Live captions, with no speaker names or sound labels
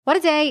What a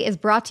Day is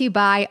brought to you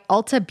by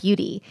Ulta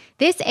Beauty.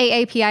 This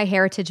AAPI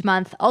Heritage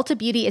Month, Ulta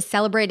Beauty is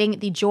celebrating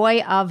the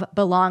joy of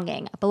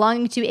belonging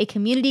to a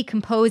community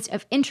composed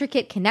of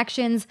intricate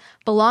connections,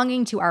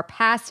 belonging to our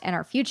past and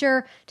our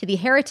future, to the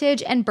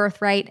heritage and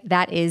birthright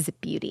that is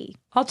beauty.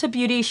 Ulta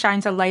Beauty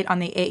shines a light on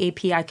the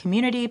AAPI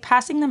community,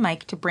 passing the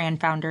mic to brand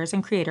founders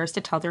and creators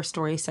to tell their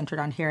stories centered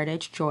on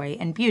heritage, joy,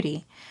 and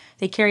beauty.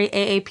 They carry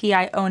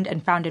AAPI-owned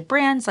and founded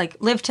brands like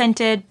Live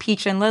Tinted,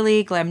 Peach and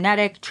Lily,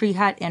 Glamnetic, Tree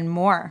Hut, and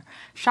more.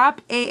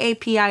 Shop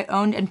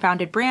AAPI-owned and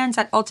founded brands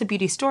at Ulta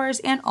Beauty stores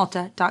and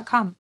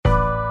Ulta.com.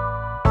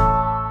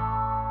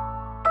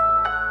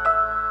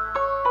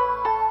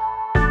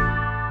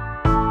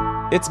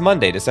 It's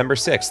Monday, December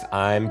 6th.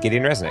 I'm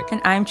Gideon Resnick.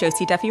 And I'm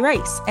Josie Duffy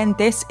Rice. And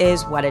this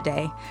is What a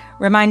Day,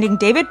 reminding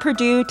David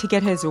Perdue to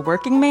get his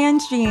working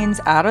man's jeans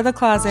out of the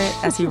closet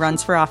as he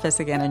runs for office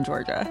again in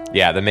Georgia.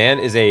 Yeah, the man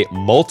is a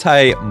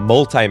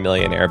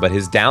multi-millionaire, but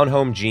his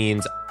down-home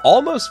jeans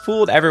almost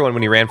fooled everyone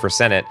when he ran for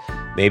Senate.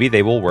 Maybe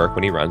they will work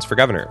when he runs for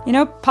governor. You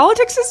know,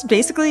 politics is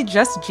basically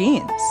just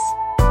jeans.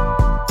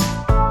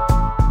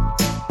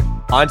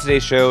 On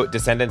today's show,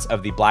 descendants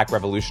of the Black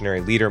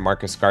revolutionary leader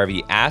Marcus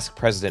Garvey ask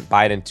President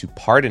Biden to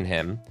pardon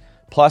him.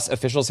 Plus,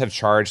 officials have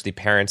charged the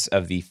parents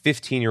of the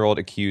 15-year-old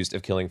accused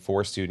of killing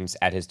 4 students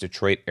at his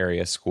Detroit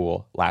area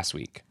school last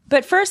week.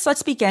 But first,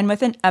 let's begin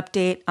with an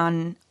update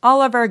on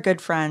all of our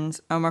good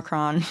friends,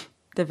 Omicron,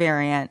 the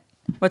variant.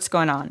 What's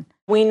going on?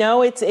 We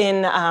know it's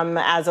in,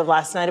 as of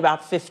last night,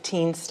 about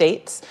 15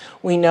 states.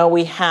 We know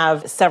we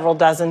have several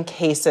dozen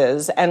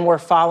cases, and we're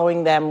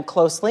following them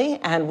closely,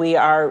 and we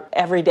are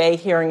every day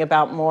hearing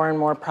about more and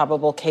more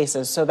probable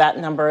cases, so that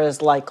number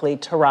is likely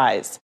to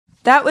rise.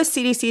 That was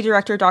CDC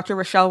Director Dr.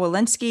 Rochelle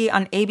Walensky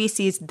on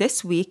ABC's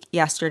This Week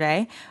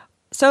yesterday.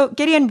 So,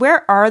 Gideon,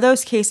 where are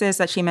those cases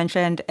that she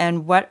mentioned,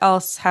 and what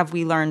else have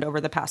we learned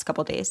over the past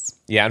couple days?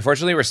 Yeah,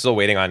 unfortunately, we're still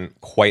waiting on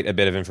quite a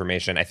bit of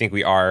information. I think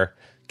we are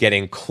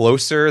getting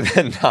closer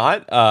than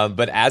not.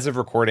 But as of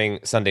recording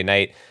Sunday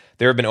night,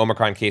 there have been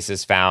Omicron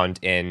cases found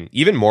in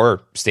even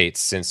more states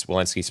since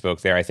Walensky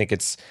spoke there. I think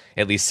it's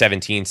at least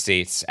 17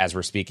 states as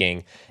we're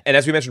speaking. And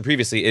as we mentioned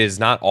previously, it is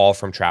not all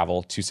from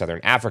travel to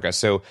Southern Africa.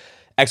 So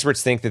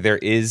experts think that there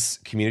is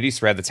community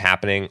spread that's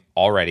happening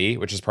already,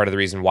 which is part of the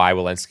reason why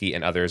Walensky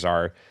and others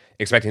are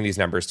expecting these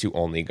numbers to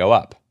only go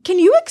up. Can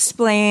you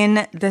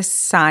explain the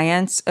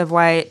science of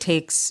why it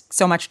takes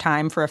so much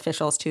time for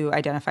officials to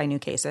identify new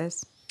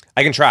cases?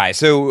 I can try.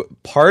 So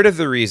part of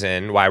the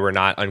reason why we're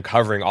not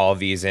uncovering all of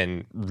these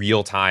in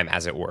real time,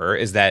 as it were,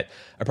 is that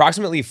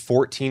approximately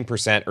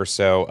 14% or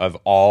so of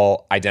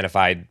all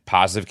identified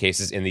positive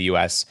cases in the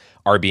U.S.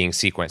 are being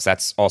sequenced.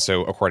 That's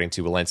also according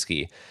to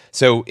Walensky.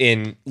 So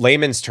in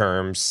layman's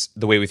terms,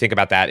 the way we think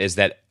about that is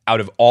that out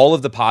of all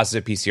of the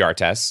positive PCR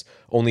tests,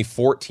 only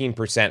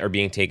 14% are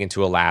being taken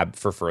to a lab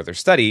for further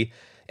study.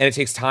 And it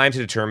takes time to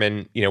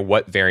determine,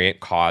 what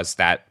variant caused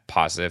that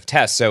positive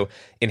test. So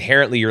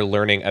inherently, you're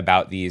learning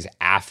about these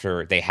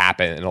after they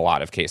happen in a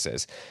lot of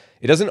cases.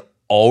 It doesn't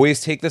always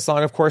take this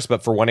long, of course,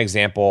 but for one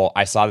example,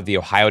 I saw that the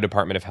Ohio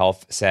Department of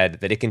Health said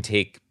that it can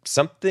take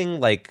something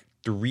like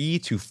 3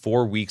 to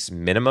 4 weeks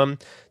minimum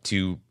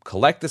to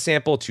collect the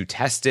sample, to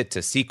test it,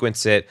 to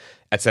sequence it,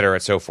 et cetera,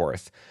 and so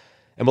forth.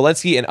 And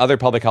Walensky and other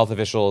public health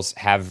officials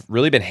have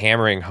really been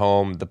hammering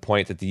home the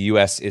point that the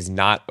U.S. is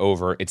not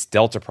over its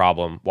Delta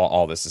problem while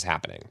all this is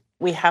happening.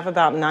 We have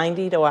about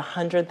 90 to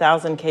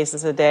 100,000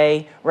 cases a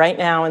day right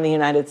now in the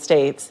United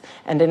States,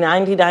 and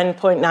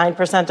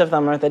 99.9% of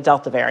them are the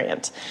Delta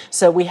variant.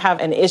 So we have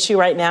an issue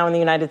right now in the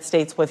United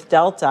States with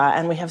Delta,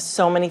 and we have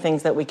so many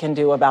things that we can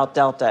do about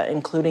Delta,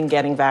 including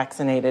getting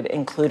vaccinated,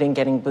 including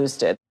getting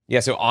boosted. Yeah,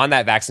 so on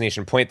that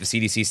vaccination point, the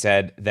CDC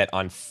said that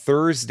on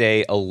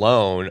Thursday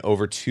alone,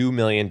 over 2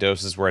 million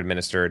doses were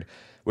administered,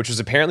 which was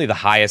apparently the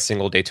highest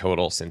single-day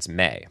total since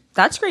May.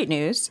 That's great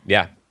news.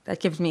 Yeah.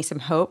 That gives me some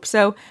hope.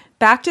 So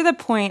back to the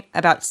point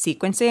about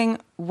sequencing,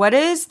 what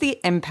is the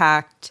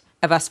impact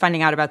of us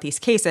finding out about these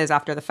cases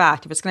after the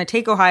fact? If it's going to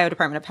take Ohio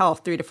Department of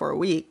Health 3 to 4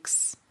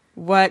 weeks,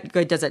 what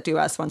good does it do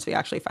us once we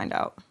actually find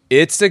out?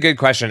 It's a good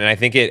question, and I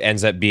think it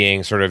ends up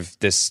being sort of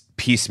this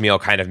piecemeal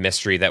kind of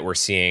mystery that we're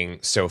seeing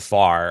so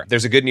far.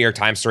 There's a good New York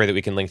Times story that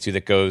we can link to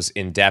that goes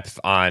in depth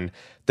on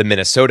the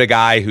Minnesota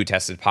guy who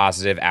tested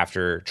positive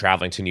after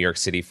traveling to New York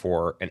City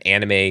for an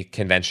anime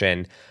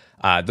convention.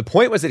 The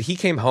point was that he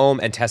came home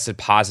and tested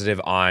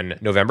positive on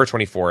November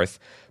 24th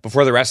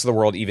before the rest of the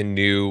world even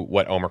knew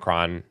what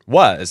Omicron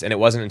was. And it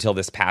wasn't until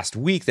this past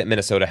week that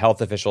Minnesota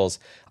health officials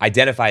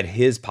identified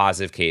his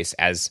positive case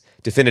as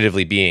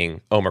definitively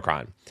being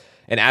Omicron.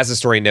 And as the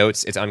story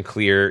notes, it's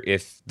unclear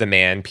if the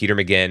man, Peter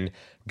McGinn,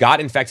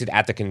 got infected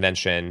at the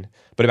convention,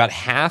 but about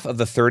half of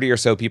the 30 or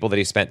so people that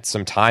he spent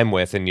some time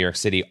with in New York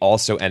City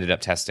also ended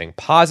up testing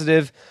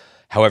positive.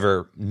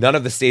 However, none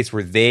of the states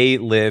where they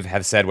live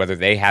have said whether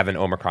they have an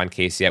Omicron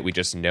case yet. We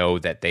just know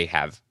that they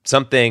have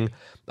something.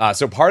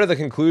 So part of the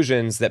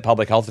conclusions that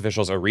public health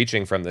officials are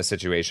reaching from this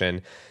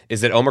situation is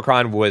that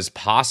Omicron was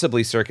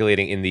possibly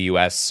circulating in the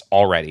U.S.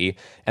 already,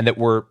 and that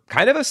we're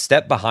kind of a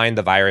step behind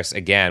the virus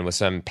again with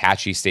some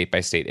patchy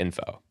state-by-state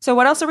info. So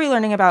what else are we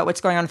learning about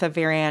what's going on with the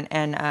variant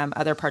in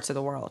other parts of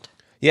the world?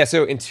 Yeah,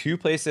 so in two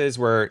places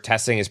where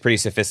testing is pretty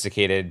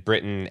sophisticated,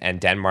 Britain and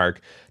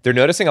Denmark, they're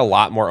noticing a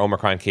lot more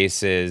Omicron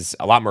cases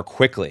a lot more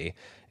quickly.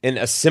 In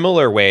a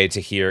similar way to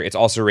here, it's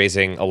also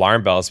raising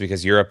alarm bells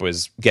because Europe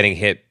was getting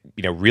hit,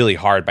 really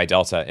hard by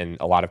Delta in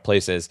a lot of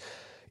places.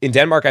 In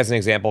Denmark, as an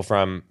example,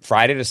 from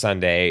Friday to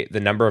Sunday,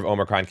 the number of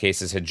Omicron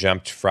cases had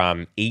jumped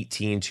from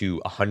 18 to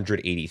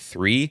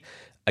 183.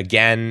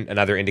 Again,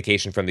 another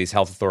indication from these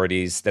health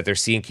authorities that they're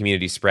seeing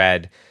community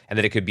spread and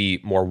that it could be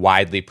more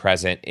widely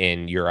present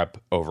in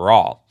Europe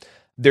overall.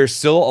 There's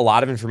still a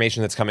lot of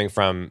information that's coming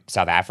from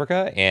South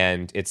Africa,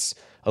 and it's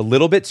a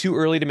little bit too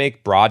early to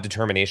make broad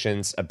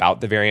determinations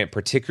about the variant,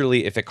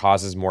 particularly if it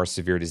causes more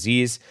severe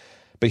disease.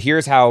 But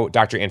here's how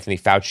Dr. Anthony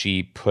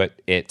Fauci put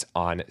it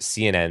on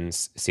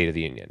CNN's State of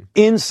the Union.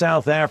 In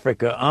South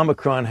Africa,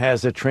 Omicron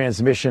has a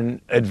transmission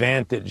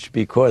advantage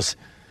because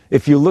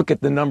if you look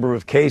at the number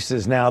of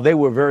cases now, they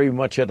were very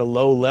much at a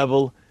low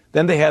level.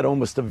 Then they had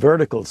almost a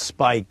vertical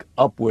spike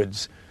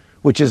upwards,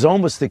 which is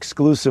almost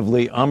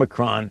exclusively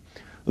Omicron.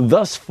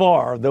 Thus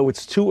far, though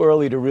it's too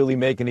early to really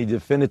make any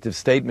definitive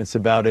statements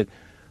about it,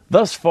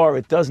 thus far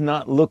it does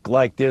not look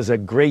like there's a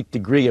great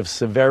degree of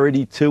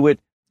severity to it.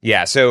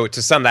 Yeah, so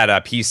to sum that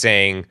up, he's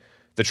saying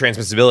the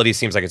transmissibility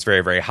seems like it's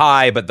very, very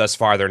high, but thus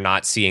far they're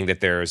not seeing that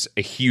there's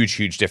a huge,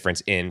 huge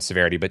difference in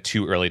severity, but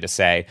too early to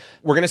say.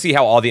 We're going to see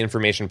how all the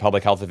information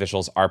public health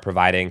officials are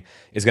providing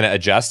is going to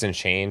adjust and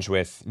change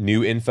with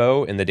new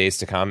info in the days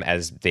to come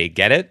as they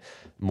get it.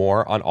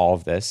 More on all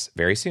of this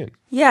very soon.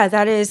 Yeah,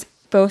 that is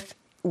both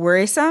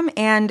worrisome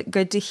and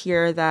good to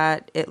hear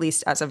that at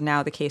least as of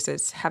now, the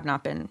cases have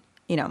not been,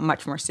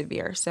 much more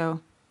severe.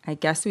 So I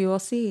guess we will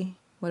see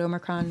what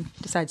Omicron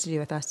decides to do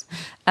with us.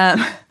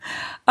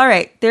 All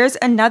right, there's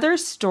another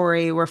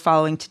story we're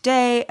following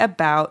today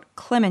about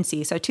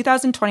clemency. So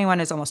 2021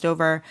 is almost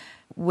over,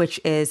 which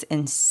is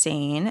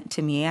insane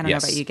to me. I don't know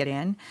about you,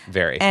 Gideon.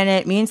 Very. And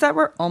it means that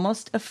we're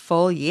almost a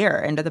full year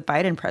into the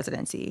Biden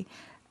presidency.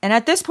 And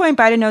at this point,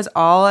 Biden knows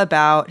all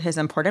about his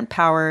important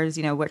powers,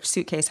 which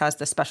suitcase has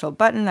the special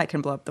button that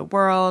can blow up the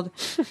world,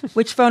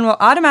 which phone will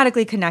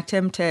automatically connect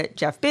him to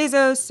Jeff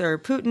Bezos or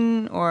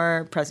Putin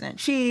or President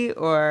Xi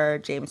or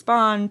James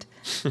Bond.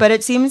 But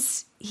it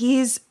seems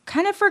he's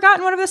kind of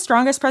forgotten one of the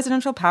strongest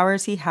presidential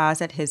powers he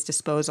has at his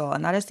disposal,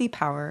 and that is the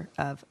power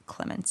of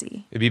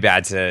clemency. It'd be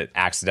bad to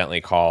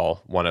accidentally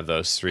call one of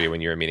those three when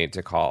you're meaning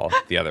to call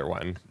the other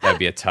one. That'd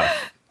be a tough...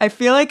 I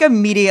feel like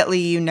immediately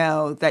you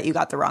know that you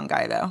got the wrong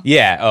guy, though.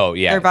 Yeah. Oh,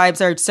 yeah. Their vibes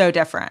are so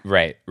different.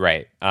 Right.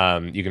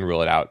 You can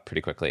rule it out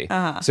pretty quickly.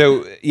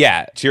 So,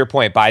 yeah, to your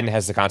point, Biden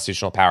has the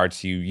constitutional power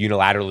to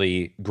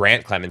unilaterally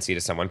grant clemency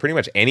to someone, pretty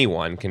much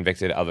anyone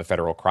convicted of a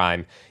federal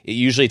crime. It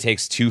usually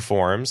takes two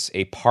forms: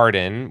 a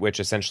pardon, which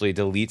essentially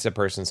deletes a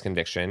person's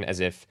conviction as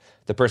if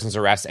the person's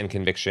arrest and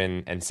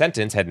conviction and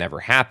sentence had never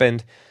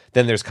happened.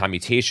 Then there's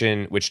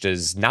commutation, which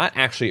does not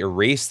actually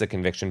erase the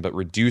conviction, but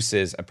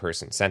reduces a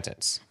person's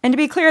sentence. And to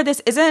be clear,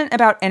 this isn't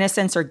about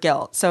innocence or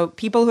guilt. So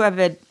people who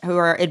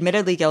are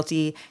admittedly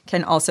guilty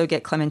can also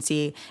get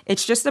clemency.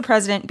 It's just the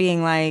president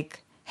being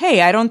like,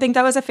 hey, I don't think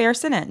that was a fair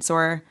sentence,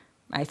 or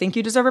I think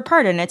you deserve a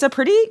pardon. It's a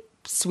pretty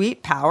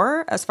sweet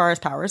power as far as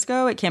powers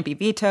go. It can't be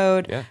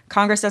vetoed. Yeah.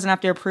 Congress doesn't have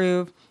to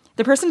approve.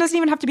 The person doesn't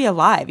even have to be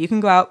alive. You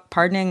can go out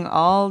pardoning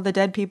all the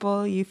dead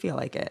people you feel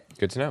like it.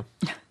 Good to know.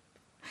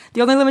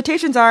 The only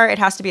limitations are it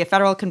has to be a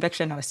federal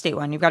conviction, not a state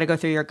one. You've got to go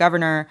through your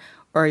governor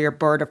or your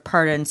board of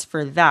pardons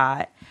for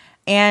that.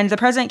 And the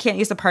president can't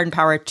use the pardon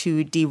power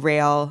to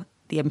derail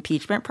the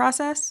impeachment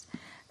process,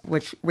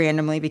 which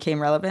randomly became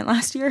relevant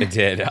last year. It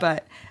did.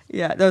 But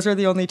yeah, those are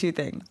the only two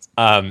things.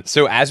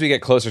 So as we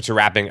get closer to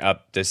wrapping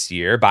up this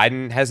year,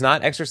 Biden has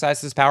not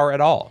exercised his power at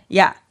all.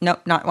 Yeah, no,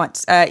 not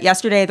once.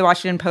 Yesterday, the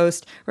Washington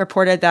Post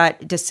reported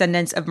that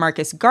descendants of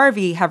Marcus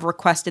Garvey have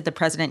requested the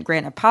president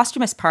grant a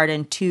posthumous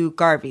pardon to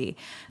Garvey.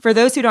 For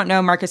those who don't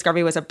know, Marcus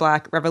Garvey was a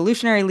Black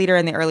revolutionary leader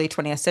in the early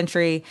 20th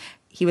century.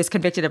 He was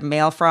convicted of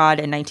mail fraud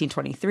in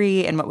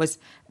 1923 in what was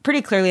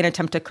pretty clearly an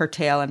attempt to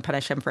curtail and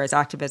punish him for his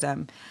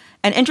activism.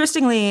 And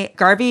interestingly,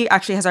 Garvey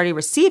actually has already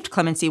received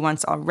clemency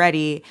once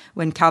already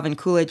when Calvin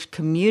Coolidge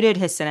commuted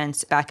his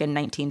sentence back in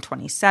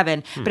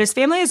 1927. But his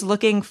family is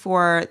looking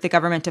for the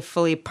government to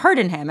fully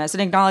pardon him as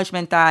an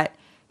acknowledgement that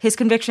his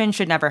conviction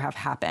should never have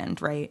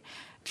happened, right?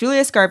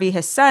 Julius Garvey,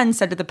 his son,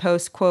 said to the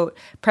Post, quote,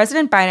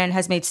 President Biden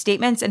has made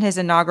statements in his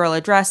inaugural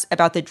address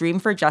about the dream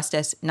for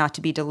justice not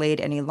to be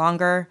delayed any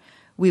longer.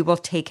 We will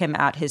take him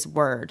at his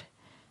word.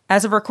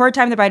 As of record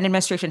time, the Biden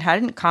administration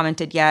hadn't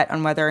commented yet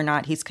on whether or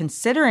not he's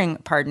considering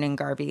pardoning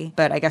Garvey,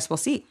 but I guess we'll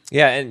see.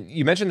 Yeah, and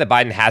you mentioned that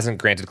Biden hasn't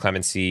granted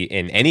clemency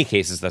in any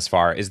cases thus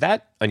far. Is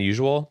that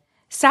unusual?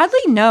 Sadly,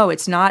 no,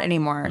 it's not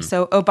anymore.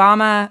 So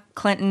Obama,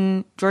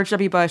 Clinton, George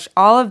W. Bush,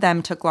 all of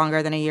them took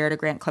longer than a year to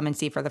grant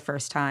clemency for the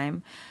first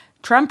time.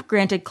 Trump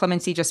granted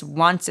clemency just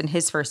once in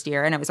his first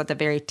year, and it was at the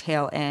very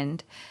tail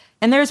end.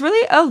 And there's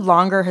really a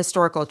longer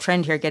historical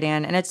trend here,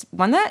 Gideon, and it's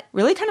one that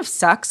really kind of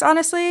sucks,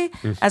 honestly,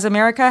 as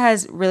America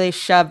has really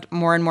shoved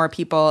more and more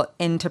people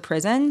into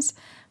prisons.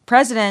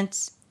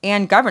 Presidents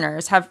and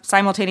governors have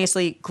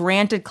simultaneously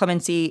granted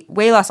clemency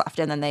way less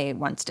often than they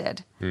once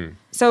did.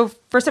 So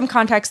for some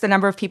context, the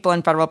number of people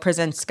in federal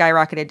prison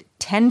skyrocketed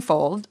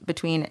tenfold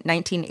between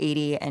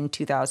 1980 and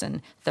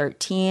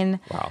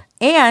 2013. Wow.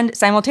 And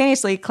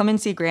simultaneously,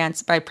 clemency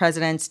grants by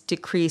presidents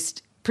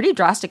decreased pretty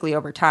drastically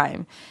over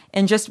time.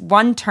 In just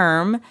one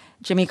term,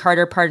 Jimmy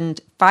Carter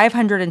pardoned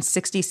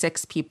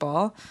 566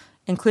 people,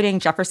 including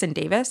Jefferson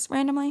Davis,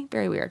 randomly,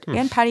 very weird,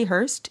 and Patty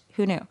Hearst,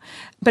 who knew?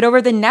 But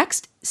over the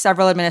next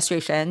several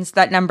administrations,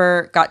 that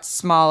number got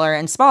smaller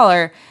and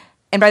smaller.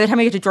 And by the time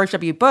we get to George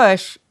W.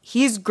 Bush,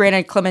 he's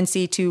granted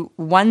clemency to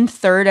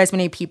 1/3 as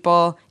many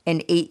people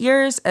in 8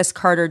 years as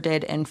Carter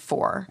did in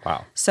 4.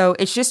 Wow. So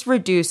it's just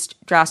reduced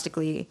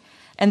drastically.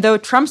 And though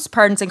Trump's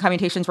pardons and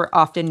commutations were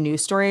often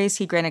news stories,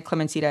 he granted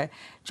clemency to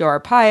Joe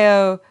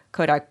Arpaio,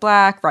 Kodak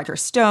Black, Roger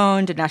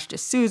Stone, Dinesh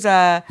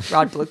D'Souza,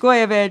 Rod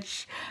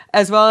Blagojevich,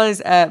 as well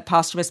as a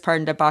posthumous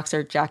pardon to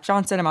boxer Jack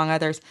Johnson, among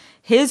others.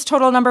 His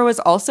total number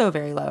was also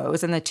very low. It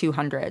was in the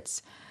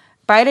 200s.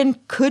 Biden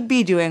could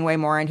be doing way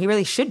more, and he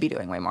really should be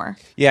doing way more.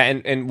 Yeah,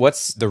 and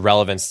what's the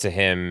relevance to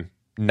him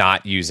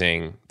not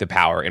using the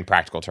power in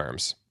practical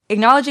terms?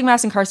 Acknowledging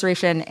mass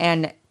incarceration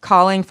and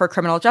calling for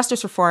criminal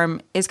justice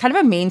reform is kind of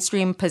a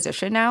mainstream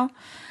position now.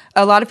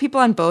 A lot of people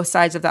on both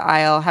sides of the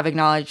aisle have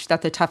acknowledged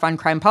that the tough on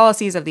crime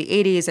policies of the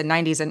 80s and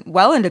 90s and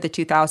well into the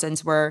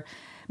 2000s were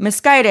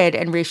misguided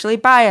and racially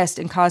biased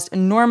and caused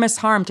enormous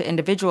harm to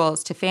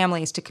individuals, to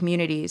families, to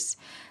communities.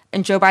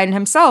 And Joe Biden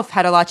himself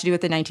had a lot to do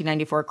with the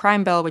 1994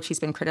 crime bill, which he's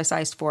been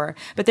criticized for.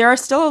 But there are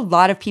still a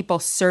lot of people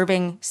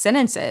serving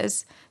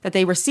sentences that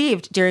they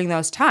received during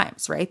those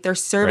times, right? They're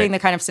serving the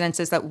kind of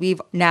sentences that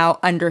we've now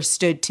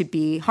understood to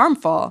be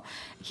harmful.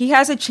 He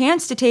has a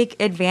chance to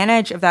take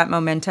advantage of that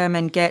momentum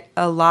and get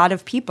a lot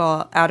of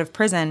people out of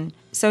prison.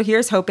 So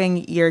here's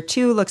hoping year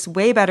 2 looks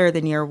way better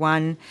than year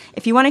 1.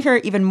 If you want to hear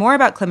even more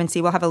about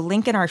clemency, we'll have a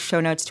link in our show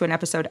notes to an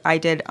episode I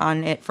did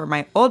on it for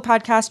my old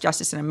podcast,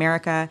 Justice in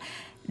America.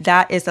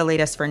 That is the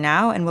latest for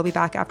now, and we'll be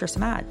back after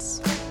some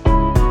ads.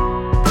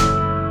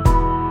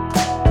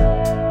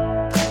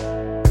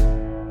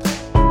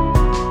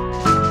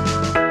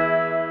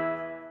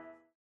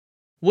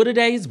 What A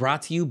Day is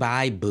brought to you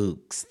by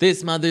Books.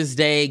 This Mother's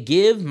Day,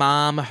 give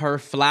mom her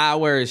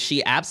flowers.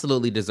 She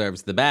absolutely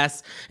deserves the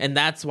best, and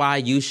that's why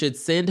you should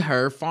send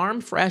her farm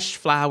fresh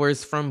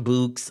flowers from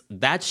Books.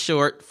 That's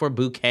short for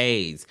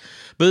bouquets.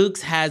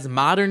 Books has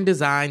modern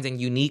designs and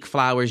unique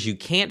flowers you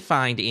can't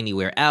find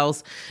anywhere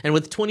else, and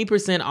with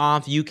 20%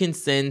 off, you can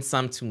send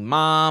some to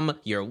mom,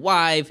 your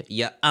wife,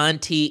 your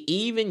auntie,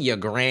 even your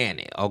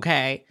granny,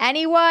 okay?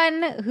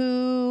 Anyone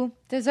who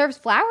deserves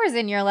flowers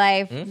in your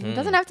life. It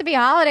doesn't have to be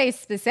holiday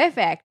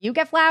specific. You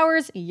get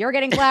flowers, you're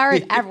getting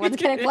flowers, everyone's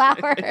getting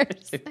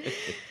flowers.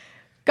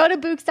 Go to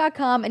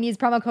Books.com and use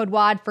promo code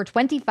WAD for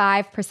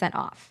 25%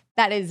 off.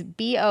 That is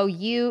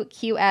BOUQS.com,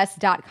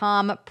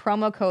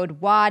 promo code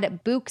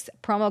WAD, Books,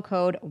 promo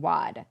code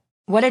WAD.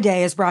 What a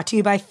Day is brought to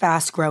you by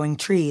Fast Growing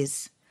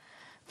Trees.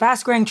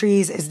 Fast Growing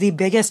Trees is the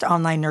biggest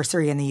online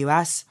nursery in the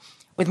U.S.,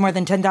 with more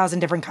than 10,000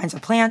 different kinds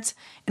of plants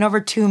and over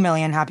 2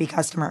 million happy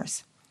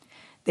customers.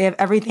 They have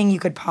everything you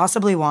could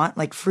possibly want,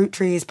 like fruit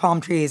trees,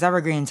 palm trees,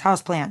 evergreens,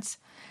 houseplants,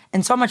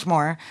 and so much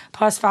more.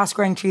 Plus, Fast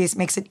Growing Trees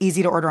makes it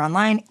easy to order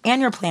online,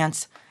 and your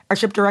plants are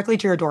shipped directly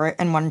to your door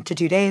in 1 to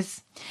 2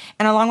 days.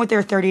 And along with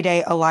their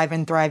 30-day Alive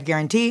and Thrive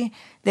guarantee,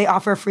 they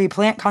offer free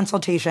plant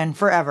consultation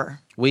forever.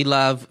 We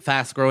love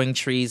Fast Growing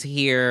Trees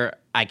here.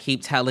 I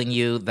keep telling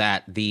you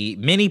that the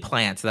mini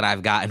plants that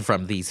I've gotten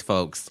from these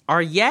folks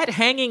are yet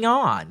hanging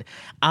on.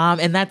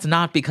 And that's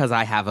not because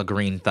I have a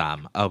green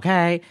thumb,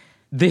 okay?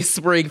 This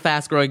spring,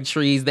 Fast Growing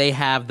Trees, they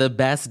have the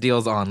best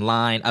deals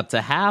online, up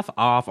to half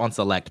off on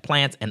select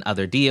plants and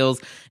other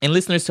deals. And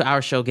listeners to our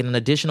show get an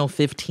additional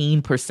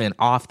 15%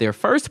 off their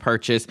first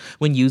purchase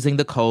when using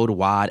the code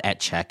WAD at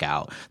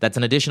checkout. That's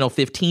an additional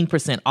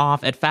 15%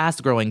 off at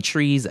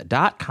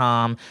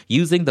fastgrowingtrees.com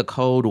using the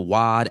code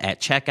WAD at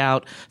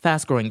checkout.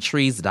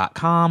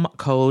 Fastgrowingtrees.com,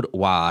 code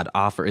WAD.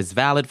 Offer is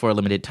valid for a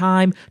limited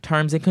time.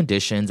 Terms and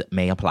conditions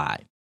may apply.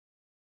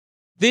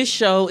 This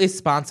show is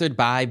sponsored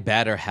by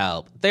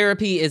BetterHelp.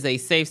 Therapy is a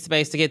safe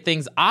space to get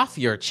things off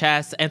your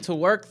chest and to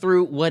work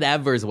through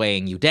whatever's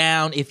weighing you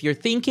down. If you're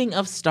thinking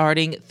of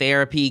starting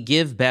therapy,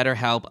 give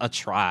BetterHelp a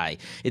try.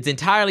 It's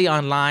entirely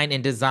online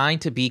and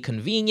designed to be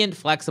convenient,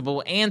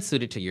 flexible, and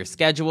suited to your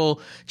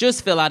schedule.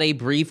 Just fill out a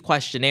brief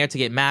questionnaire to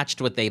get matched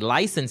with a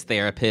licensed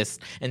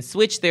therapist and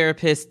switch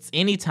therapists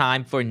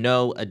anytime for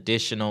no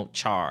additional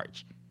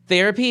charge.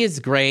 Therapy is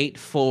great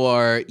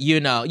for, you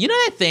know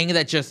that thing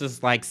that just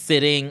is like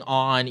sitting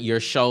on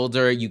your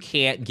shoulder, you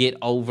can't get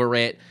over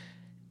it,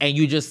 and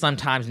you just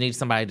sometimes need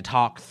somebody to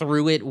talk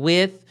through it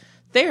with.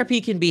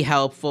 Therapy can be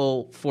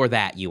helpful for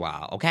that, you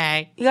all,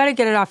 okay? You got to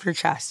get it off your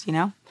chest, you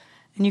know?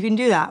 And you can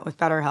do that with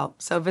BetterHelp.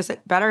 So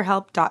visit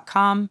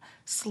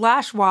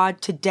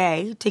betterhelp.com/WAD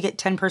today to get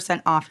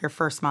 10% off your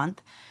first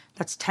month.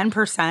 That's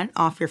 10%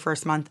 off your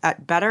first month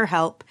at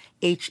BetterHelp,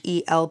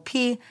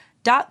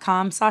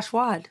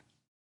 HELP.com/WAD.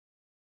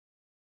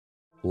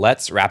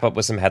 Let's wrap up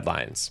with some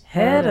headlines.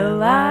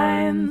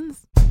 Headlines.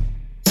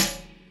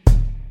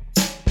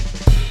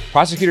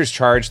 Prosecutors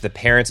charged the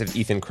parents of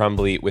Ethan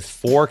Crumbley with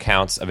 4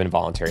 counts of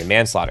involuntary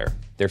manslaughter.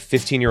 Their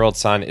 15-year-old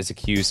son is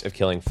accused of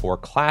killing 4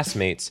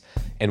 classmates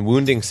and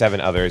wounding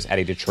 7 others at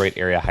a Detroit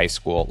area high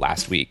school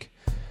last week.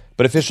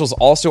 But officials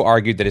also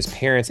argued that his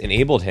parents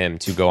enabled him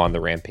to go on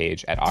the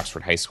rampage at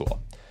Oxford High School.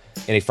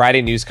 In a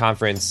Friday news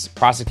conference,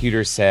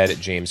 prosecutors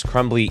said James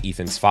Crumbley,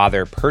 Ethan's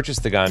father,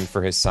 purchased the gun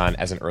for his son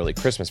as an early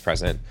Christmas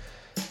present.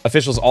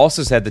 Officials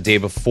also said the day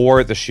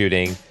before the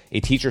shooting, a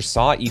teacher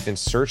saw Ethan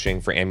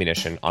searching for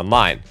ammunition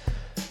online.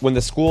 When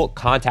the school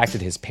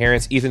contacted his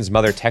parents, Ethan's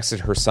mother texted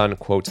her son,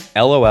 quote,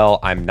 "LOL,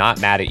 I'm not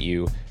mad at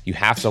you. You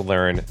have to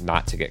learn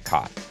not to get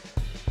caught."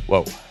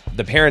 Whoa.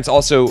 The parents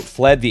also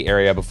fled the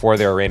area before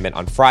their arraignment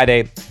on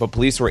Friday, but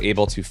police were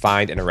able to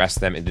find and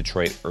arrest them in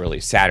Detroit early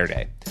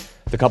Saturday.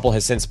 The couple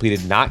has since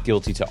pleaded not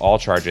guilty to all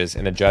charges,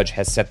 and a judge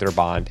has set their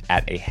bond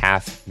at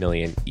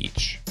 $500,000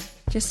 each.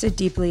 Just a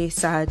deeply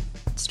sad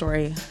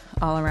story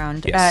all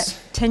around. Yes.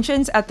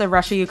 Tensions at the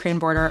Russia-Ukraine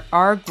border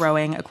are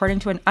growing. According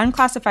to an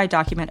unclassified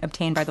document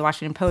obtained by the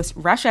Washington Post,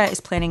 Russia is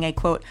planning a,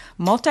 quote,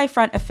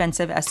 multi-front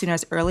offensive as soon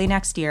as early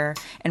next year,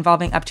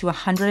 involving up to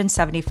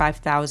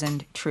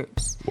 175,000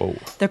 troops. Whoa.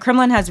 The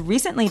Kremlin has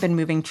recently been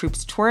moving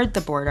troops toward the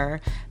border.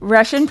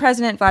 Russian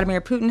President Vladimir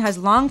Putin has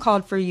long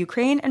called for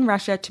Ukraine and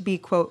Russia to be,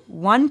 quote,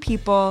 one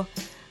people,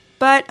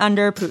 but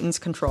under Putin's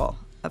control,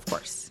 of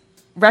course.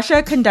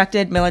 Russia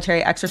conducted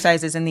military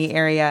exercises in the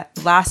area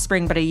last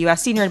spring, but a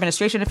U.S. senior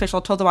administration official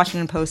told the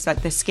Washington Post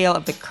that the scale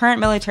of the current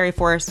military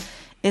force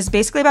is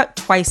basically about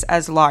twice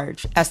as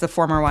large as the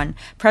former one.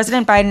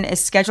 President Biden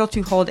is scheduled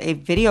to hold a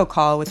video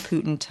call with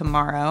Putin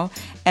tomorrow,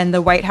 and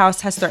the White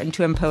House has threatened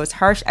to impose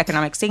harsh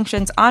economic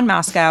sanctions on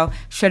Moscow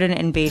should an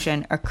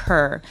invasion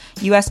occur.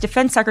 U.S.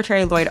 Defense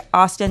Secretary Lloyd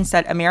Austin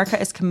said America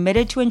is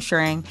committed to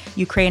ensuring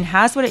Ukraine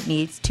has what it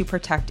needs to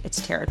protect its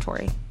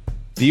territory.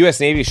 The U.S.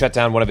 Navy shut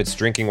down one of its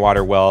drinking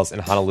water wells in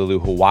Honolulu,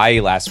 Hawaii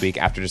last week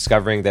after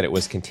discovering that it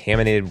was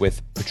contaminated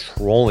with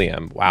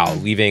petroleum,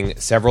 leaving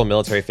several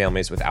military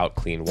families without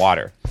clean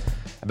water.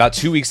 About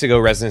 2 weeks ago,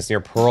 residents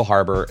near Pearl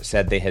Harbor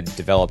said they had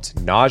developed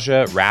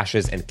nausea,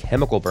 rashes, and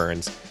chemical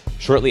burns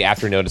shortly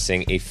after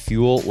noticing a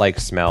fuel-like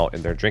smell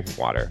in their drinking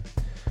water.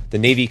 The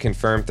Navy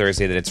confirmed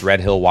Thursday that its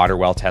Red Hill water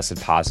well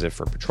tested positive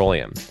for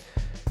petroleum.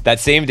 That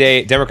same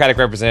day, Democratic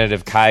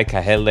Representative Kai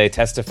Kahele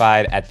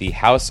testified at the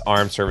House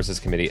Armed Services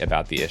Committee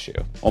about the issue.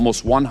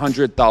 Almost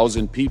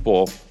 100,000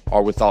 people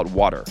are without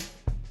water.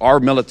 Our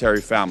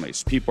military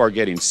families, people are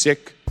getting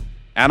sick,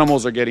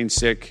 animals are getting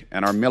sick,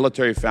 and our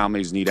military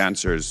families need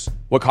answers.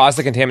 What caused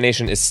the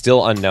contamination is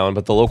still unknown,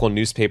 but the local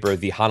newspaper,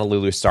 the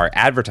Honolulu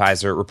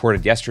Star-Advertiser,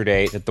 reported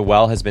yesterday that the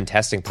well has been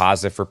testing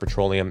positive for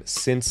petroleum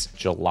since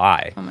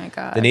July. Oh my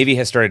God. The Navy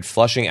has started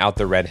flushing out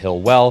the Red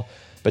Hill well,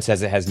 but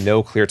says it has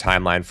no clear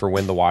timeline for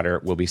when the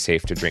water will be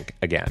safe to drink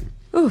again.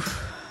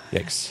 Oof.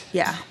 Yikes.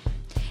 Yeah.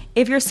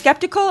 If you're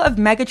skeptical of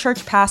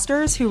megachurch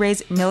pastors who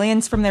raise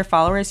millions from their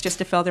followers just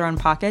to fill their own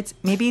pockets,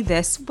 maybe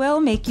this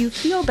will make you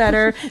feel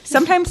better.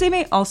 Sometimes they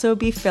may also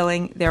be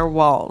filling their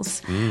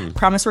walls.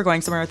 Promise we're going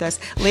somewhere with this.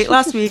 Late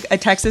last week, a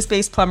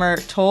Texas-based plumber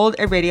told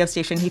a radio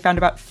station he found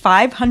about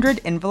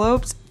 500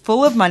 envelopes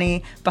full of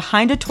money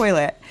behind a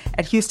toilet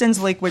at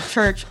Houston's Lakewood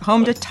Church,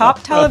 home to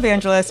top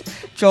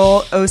televangelist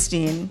Joel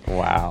Osteen.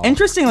 Wow.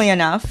 Interestingly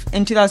enough,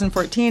 in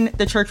 2014,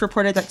 the church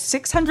reported that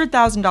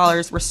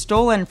 $600,000 were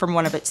stolen from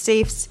one of its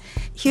safes.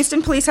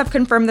 Houston police have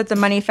confirmed that the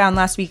money found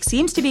last week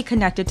seems to be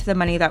connected to the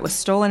money that was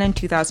stolen in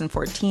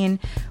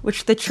 2014,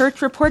 which the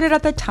church reported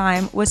at the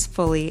time was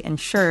fully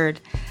insured.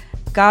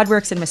 God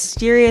works in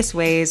mysterious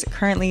ways.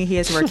 Currently, he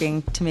is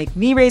working to make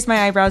me raise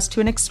my eyebrows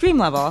to an extreme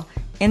level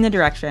in the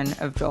direction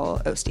of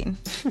Joel Osteen.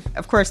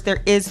 Of course,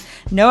 there is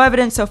no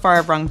evidence so far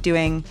of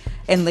wrongdoing,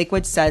 and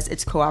Lakewood says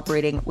it's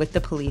cooperating with the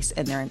police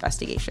in their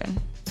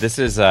investigation. This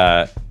is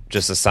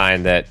just a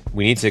sign that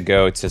we need to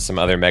go to some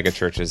other mega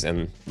churches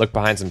and look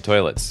behind some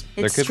toilets.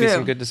 There could be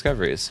some good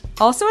discoveries.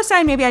 Also a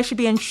sign maybe I should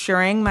be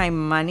insuring my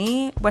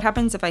money. What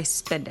happens if I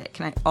spend it?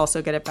 Can I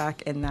also get it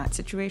back in that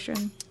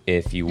situation?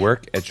 If you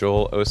work at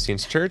Joel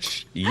Osteen's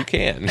church, you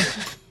can.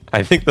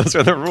 I think those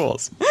are the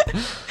rules.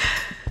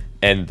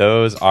 And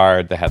those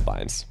are the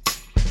headlines.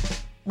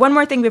 One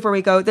more thing before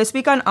we go. This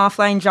week on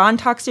Offline, John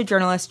talks to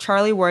journalist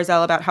Charlie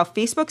Warzel about how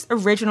Facebook's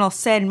original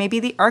sin may be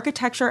the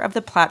architecture of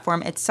the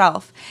platform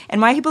itself,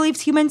 and why he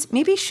believes humans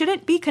maybe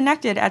shouldn't be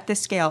connected at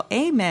this scale.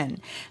 Amen.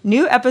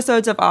 New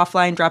episodes of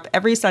Offline drop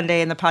every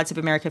Sunday in the Pods of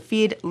America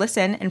feed.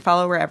 Listen and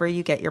follow wherever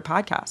you get your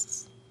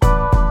podcasts.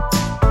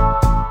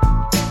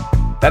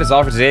 That is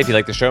all for today. If you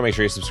like the show, make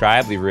sure you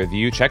subscribe, leave a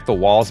review, check the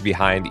walls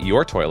behind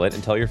your toilet,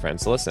 and tell your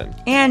friends to listen.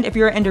 And if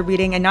you're into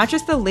reading and not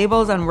just the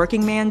labels on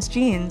working man's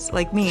jeans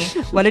like me,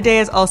 What a Day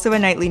is also a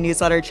nightly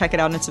newsletter. Check it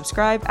out and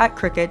subscribe at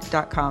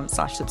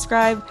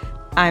crooked.com/subscribe.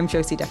 I'm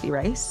Josie Duffy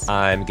Rice.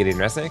 I'm Gideon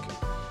Resnick.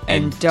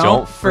 And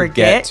don't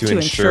forget to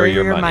insure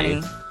your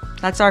money.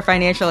 That's our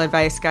financial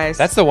advice, guys.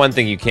 That's the one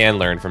thing you can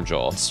learn from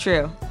Joel. It's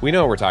true. We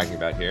know what we're talking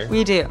about here.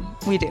 We do.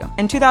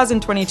 In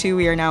 2022,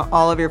 we are now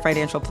all of your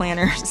financial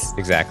planners.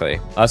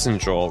 Exactly. Us and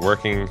Joel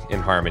working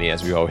in harmony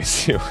as we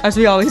always do. As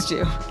we always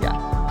do,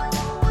 yeah.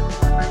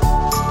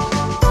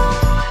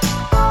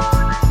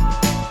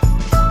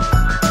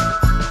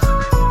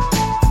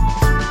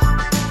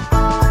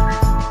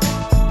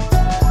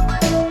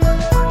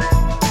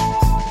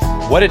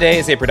 What a Day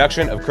is a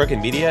production of Crooked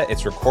Media.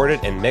 It's recorded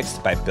and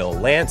mixed by Bill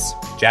Lance.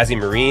 Jazzy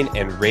Marine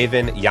and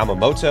Raven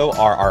Yamamoto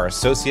are our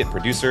associate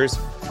producers.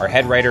 Our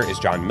head writer is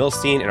John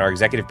Milstein, and our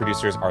executive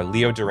producers are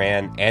Leo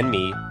Duran and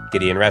me,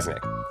 Gideon Resnick.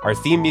 Our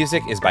theme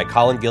music is by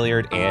Colin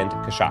Gilliard and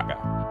Kashaka.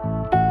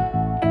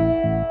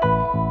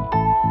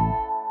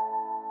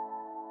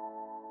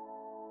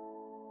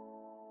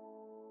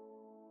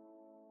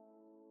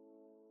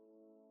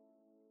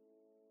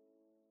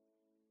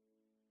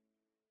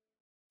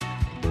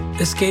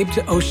 Escape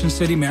to Ocean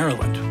City,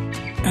 Maryland,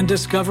 and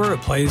discover a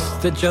place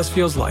that just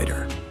feels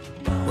lighter,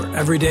 where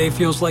every day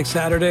feels like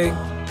Saturday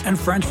and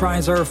French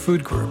fries are a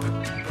food group,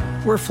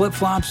 where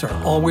flip-flops are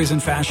always in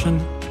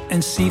fashion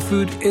and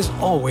seafood is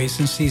always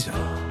in season,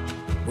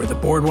 where the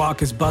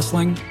boardwalk is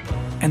bustling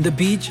and the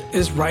beach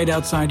is right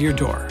outside your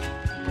door,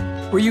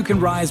 where you can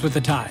rise with the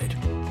tide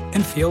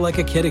and feel like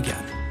a kid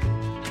again.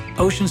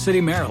 Ocean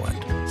City,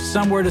 Maryland,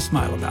 somewhere to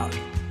smile about.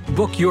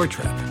 Book your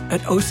trip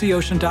at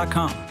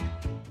OCOcean.com.